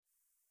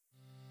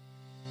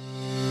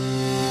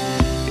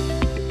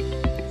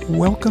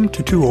Welcome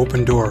to Two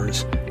Open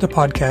Doors, the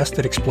podcast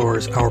that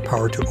explores our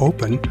power to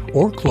open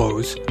or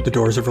close the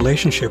doors of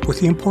relationship with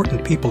the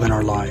important people in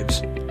our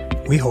lives.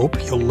 We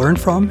hope you'll learn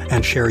from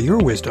and share your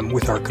wisdom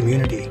with our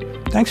community.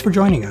 Thanks for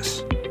joining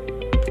us.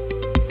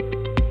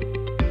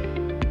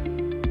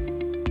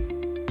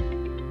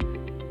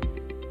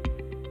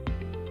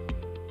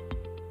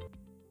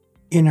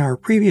 In our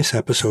previous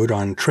episode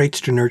on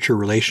Traits to Nurture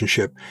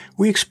Relationship,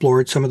 we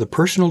explored some of the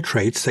personal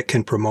traits that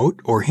can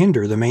promote or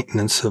hinder the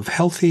maintenance of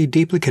healthy,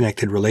 deeply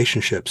connected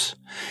relationships.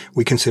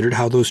 We considered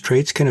how those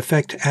traits can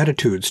affect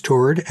attitudes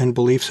toward and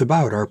beliefs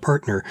about our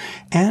partner,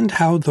 and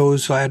how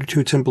those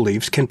attitudes and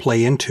beliefs can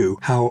play into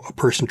how a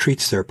person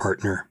treats their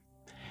partner.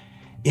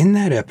 In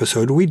that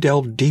episode, we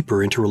delved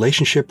deeper into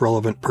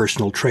relationship-relevant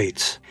personal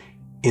traits.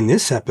 In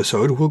this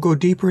episode, we'll go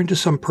deeper into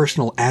some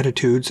personal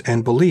attitudes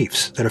and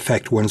beliefs that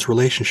affect one's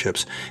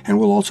relationships, and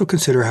we'll also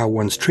consider how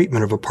one's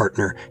treatment of a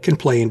partner can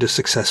play into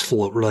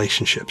successful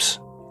relationships.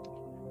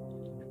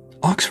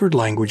 Oxford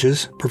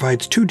Languages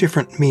provides two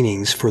different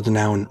meanings for the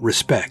noun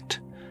respect.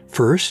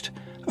 First,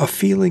 a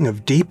feeling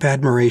of deep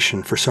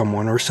admiration for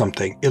someone or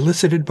something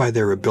elicited by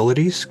their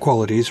abilities,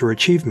 qualities, or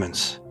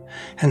achievements.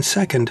 And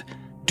second,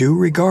 due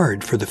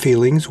regard for the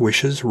feelings,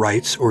 wishes,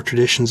 rights, or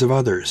traditions of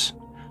others.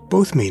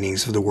 Both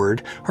meanings of the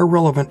word are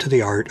relevant to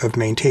the art of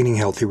maintaining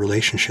healthy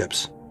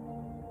relationships.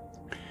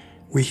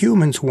 We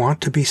humans want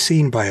to be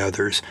seen by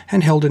others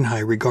and held in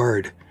high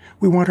regard.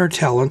 We want our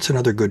talents and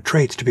other good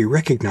traits to be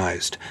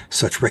recognized.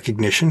 Such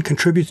recognition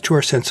contributes to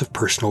our sense of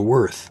personal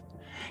worth.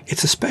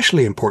 It's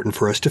especially important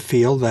for us to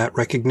feel that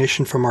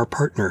recognition from our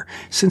partner,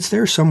 since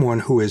they're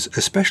someone who is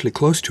especially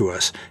close to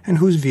us and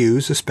whose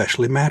views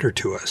especially matter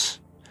to us.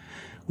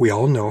 We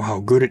all know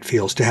how good it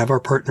feels to have our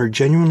partner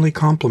genuinely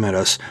compliment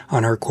us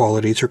on our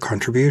qualities or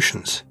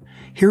contributions.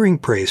 Hearing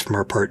praise from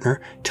our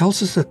partner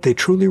tells us that they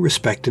truly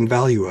respect and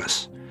value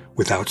us.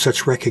 Without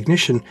such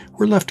recognition,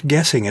 we're left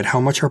guessing at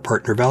how much our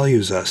partner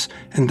values us,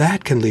 and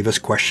that can leave us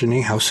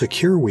questioning how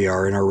secure we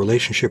are in our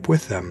relationship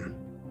with them.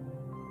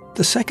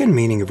 The second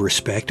meaning of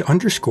respect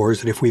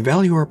underscores that if we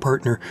value our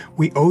partner,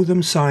 we owe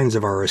them signs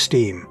of our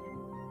esteem.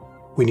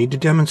 We need to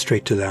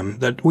demonstrate to them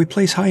that we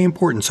place high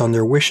importance on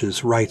their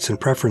wishes, rights, and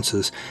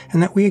preferences,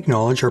 and that we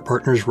acknowledge our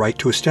partner's right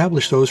to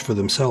establish those for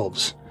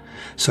themselves.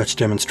 Such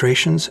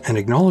demonstrations and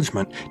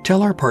acknowledgement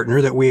tell our partner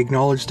that we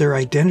acknowledge their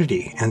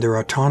identity and their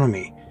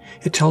autonomy.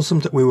 It tells them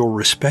that we will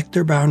respect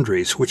their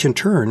boundaries, which in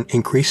turn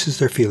increases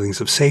their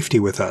feelings of safety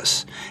with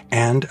us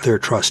and their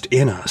trust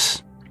in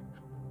us.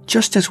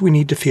 Just as we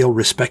need to feel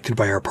respected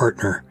by our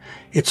partner,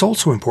 it's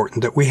also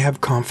important that we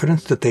have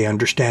confidence that they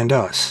understand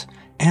us.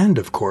 And,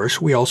 of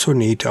course, we also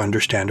need to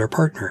understand our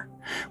partner.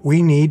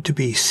 We need to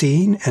be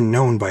seen and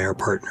known by our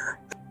partner.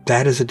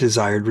 That is a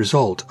desired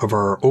result of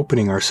our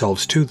opening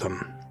ourselves to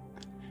them.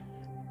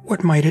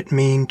 What might it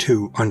mean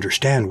to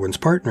understand one's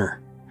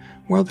partner?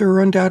 Well, there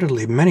are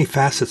undoubtedly many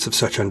facets of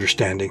such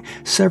understanding.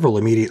 Several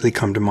immediately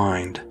come to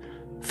mind.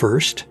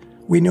 First,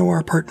 we know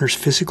our partner's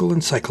physical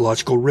and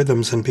psychological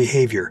rhythms and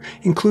behavior,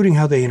 including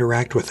how they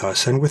interact with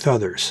us and with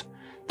others.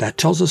 That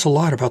tells us a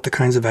lot about the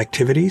kinds of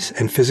activities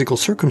and physical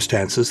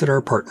circumstances that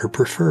our partner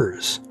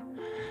prefers.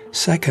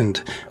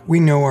 Second,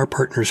 we know our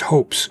partner's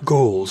hopes,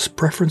 goals,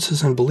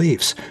 preferences, and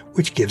beliefs,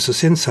 which gives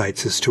us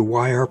insights as to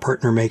why our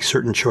partner makes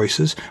certain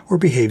choices or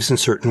behaves in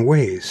certain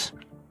ways.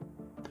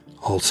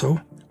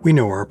 Also, we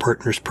know our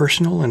partner's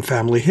personal and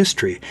family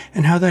history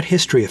and how that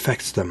history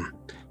affects them.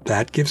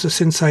 That gives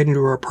us insight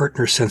into our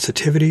partner's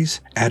sensitivities,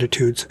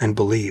 attitudes, and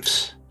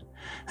beliefs.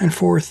 And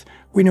fourth,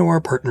 we know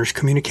our partner's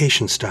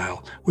communication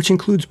style, which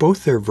includes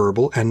both their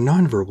verbal and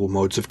nonverbal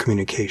modes of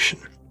communication.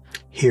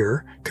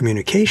 Here,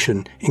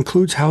 communication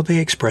includes how they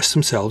express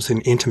themselves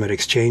in intimate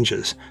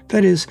exchanges,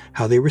 that is,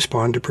 how they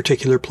respond to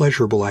particular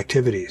pleasurable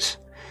activities.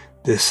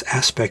 This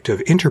aspect of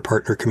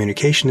interpartner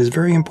communication is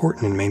very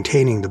important in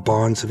maintaining the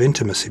bonds of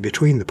intimacy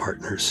between the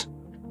partners.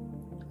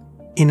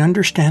 In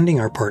understanding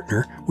our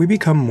partner, we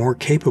become more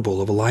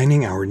capable of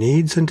aligning our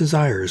needs and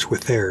desires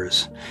with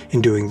theirs.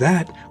 In doing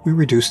that, we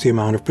reduce the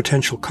amount of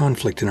potential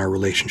conflict in our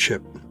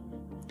relationship.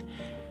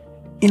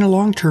 In a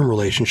long-term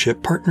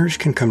relationship, partners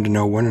can come to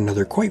know one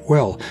another quite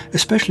well,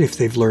 especially if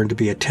they've learned to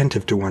be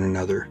attentive to one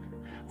another.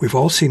 We've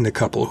all seen the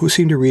couple who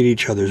seem to read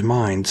each other's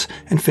minds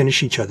and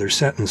finish each other's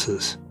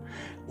sentences.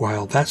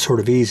 While that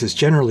sort of ease is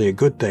generally a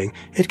good thing,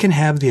 it can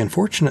have the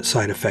unfortunate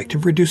side effect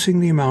of reducing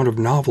the amount of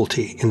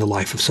novelty in the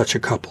life of such a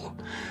couple.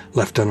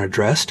 Left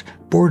unaddressed,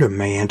 boredom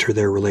may enter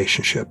their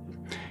relationship.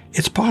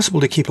 It's possible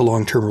to keep a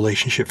long-term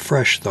relationship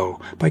fresh, though,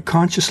 by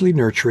consciously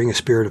nurturing a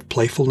spirit of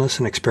playfulness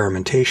and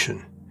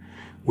experimentation.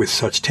 With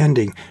such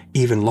tending,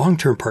 even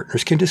long-term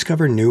partners can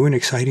discover new and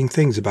exciting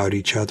things about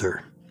each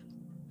other.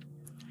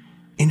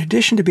 In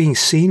addition to being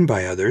seen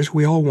by others,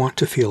 we all want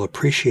to feel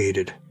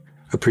appreciated.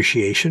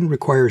 Appreciation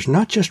requires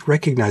not just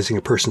recognizing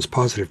a person's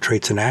positive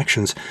traits and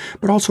actions,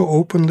 but also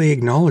openly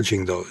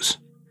acknowledging those.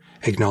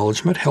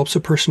 Acknowledgement helps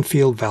a person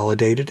feel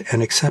validated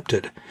and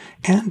accepted,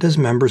 and as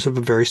members of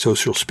a very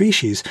social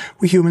species,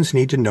 we humans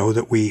need to know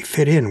that we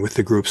fit in with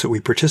the groups that we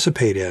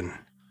participate in.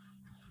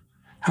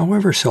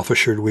 However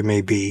self-assured we may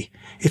be,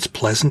 it's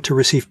pleasant to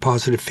receive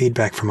positive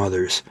feedback from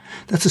others.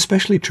 That's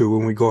especially true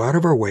when we go out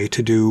of our way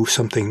to do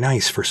something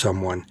nice for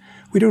someone.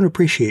 We don't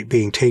appreciate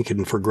being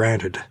taken for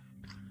granted.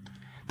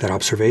 That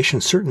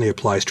observation certainly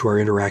applies to our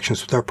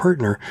interactions with our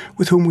partner,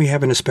 with whom we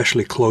have an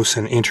especially close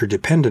and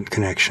interdependent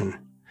connection.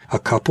 A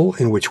couple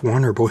in which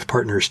one or both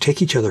partners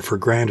take each other for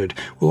granted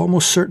will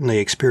almost certainly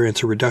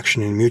experience a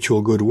reduction in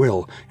mutual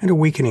goodwill and a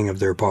weakening of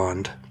their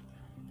bond.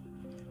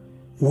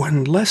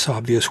 One less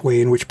obvious way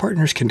in which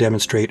partners can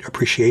demonstrate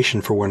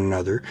appreciation for one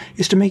another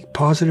is to make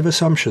positive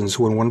assumptions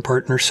when one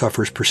partner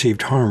suffers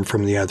perceived harm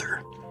from the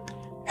other.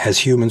 As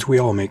humans, we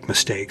all make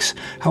mistakes.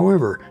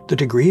 However, the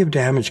degree of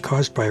damage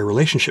caused by a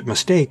relationship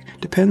mistake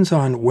depends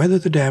on whether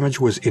the damage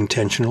was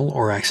intentional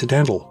or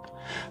accidental.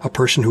 A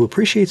person who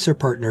appreciates their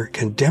partner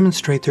can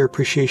demonstrate their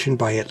appreciation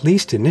by at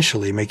least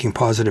initially making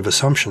positive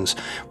assumptions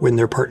when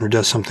their partner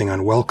does something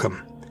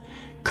unwelcome.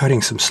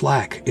 Cutting some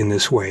slack in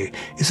this way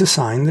is a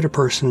sign that a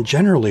person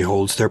generally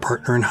holds their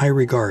partner in high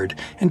regard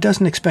and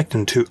doesn't expect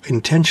them to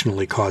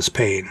intentionally cause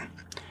pain.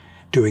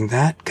 Doing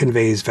that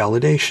conveys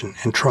validation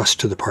and trust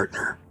to the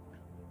partner.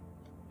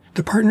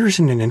 The partners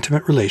in an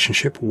intimate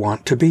relationship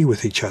want to be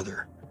with each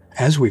other.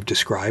 As we've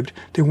described,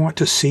 they want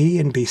to see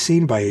and be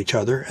seen by each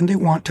other, and they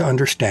want to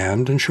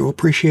understand and show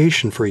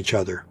appreciation for each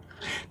other.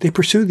 They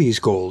pursue these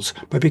goals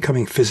by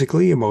becoming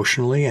physically,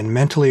 emotionally, and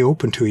mentally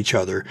open to each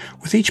other,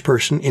 with each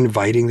person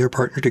inviting their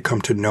partner to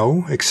come to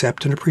know,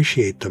 accept, and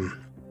appreciate them.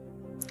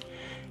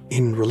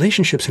 In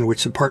relationships in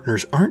which the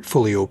partners aren't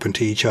fully open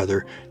to each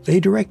other, they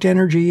direct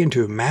energy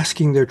into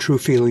masking their true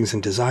feelings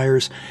and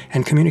desires,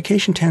 and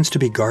communication tends to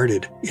be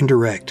guarded,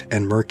 indirect,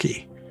 and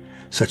murky.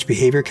 Such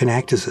behavior can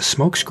act as a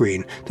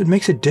smokescreen that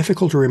makes it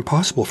difficult or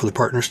impossible for the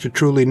partners to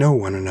truly know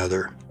one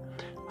another.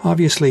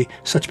 Obviously,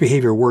 such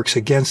behavior works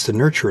against the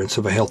nurturance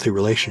of a healthy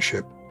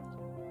relationship.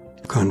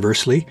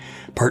 Conversely,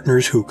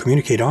 partners who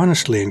communicate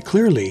honestly and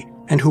clearly,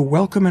 and who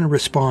welcome and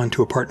respond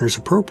to a partner's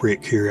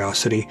appropriate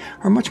curiosity,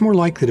 are much more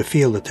likely to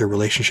feel that their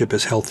relationship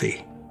is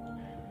healthy.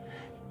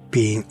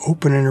 Being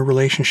open in a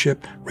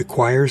relationship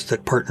requires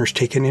that partners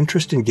take an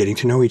interest in getting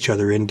to know each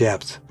other in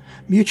depth.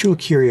 Mutual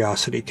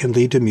curiosity can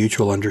lead to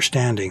mutual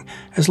understanding,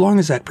 as long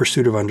as that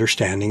pursuit of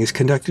understanding is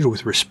conducted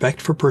with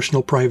respect for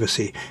personal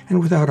privacy and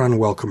without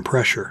unwelcome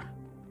pressure.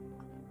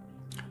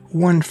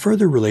 One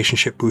further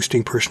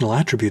relationship-boosting personal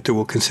attribute that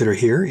we'll consider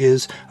here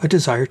is a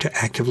desire to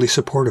actively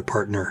support a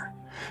partner.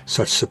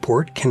 Such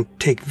support can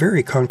take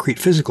very concrete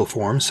physical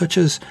forms, such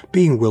as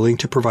being willing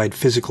to provide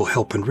physical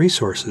help and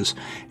resources,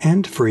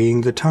 and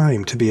freeing the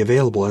time to be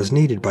available as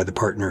needed by the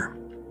partner.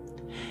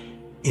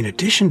 In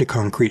addition to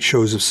concrete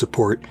shows of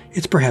support,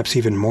 it's perhaps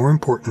even more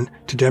important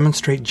to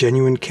demonstrate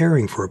genuine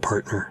caring for a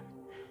partner.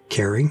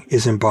 Caring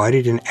is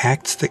embodied in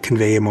acts that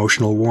convey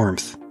emotional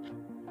warmth.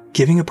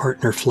 Giving a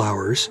partner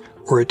flowers,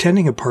 or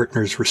attending a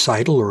partner's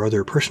recital or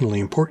other personally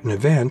important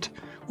event,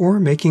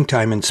 or making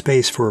time and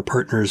space for a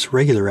partner's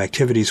regular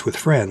activities with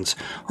friends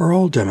are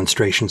all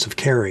demonstrations of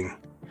caring.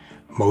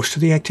 Most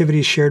of the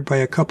activities shared by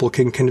a couple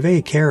can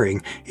convey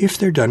caring if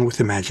they're done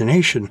with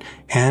imagination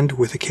and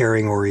with a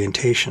caring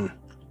orientation.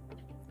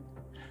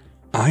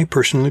 I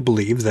personally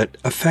believe that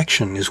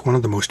affection is one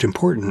of the most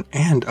important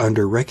and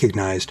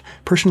under-recognized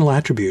personal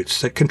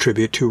attributes that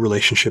contribute to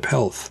relationship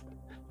health.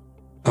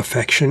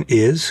 Affection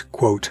is,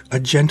 quote, a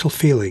gentle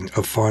feeling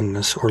of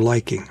fondness or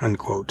liking,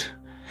 unquote.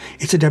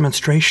 It's a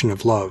demonstration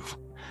of love.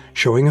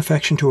 Showing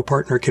affection to a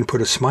partner can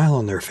put a smile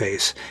on their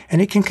face,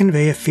 and it can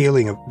convey a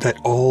feeling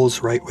that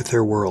all's right with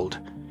their world.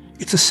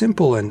 It's a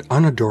simple and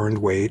unadorned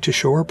way to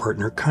show our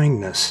partner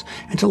kindness,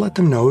 and to let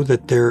them know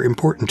that they're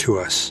important to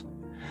us.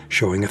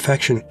 Showing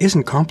affection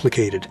isn't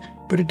complicated,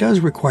 but it does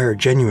require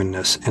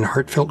genuineness and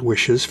heartfelt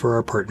wishes for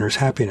our partner's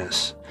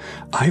happiness.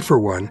 I, for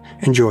one,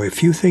 enjoy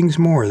few things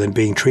more than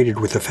being treated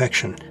with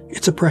affection.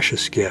 It's a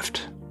precious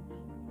gift.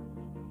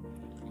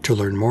 To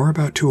learn more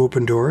about Two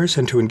Open Doors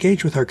and to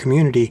engage with our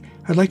community,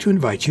 I'd like to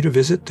invite you to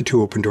visit the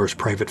Two Open Doors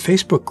private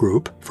Facebook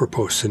group for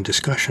posts and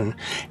discussion,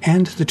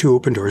 and the Two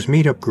Open Doors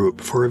meetup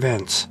group for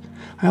events.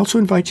 I also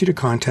invite you to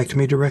contact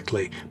me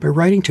directly by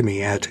writing to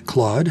me at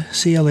Claude,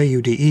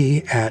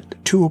 C-L-A-U-D-E, at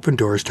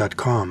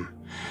twoopendoors.com.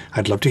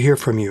 I'd love to hear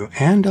from you,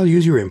 and I'll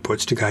use your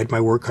inputs to guide my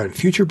work on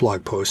future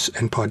blog posts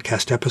and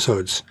podcast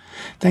episodes.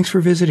 Thanks for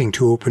visiting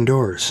Two Open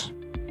Doors.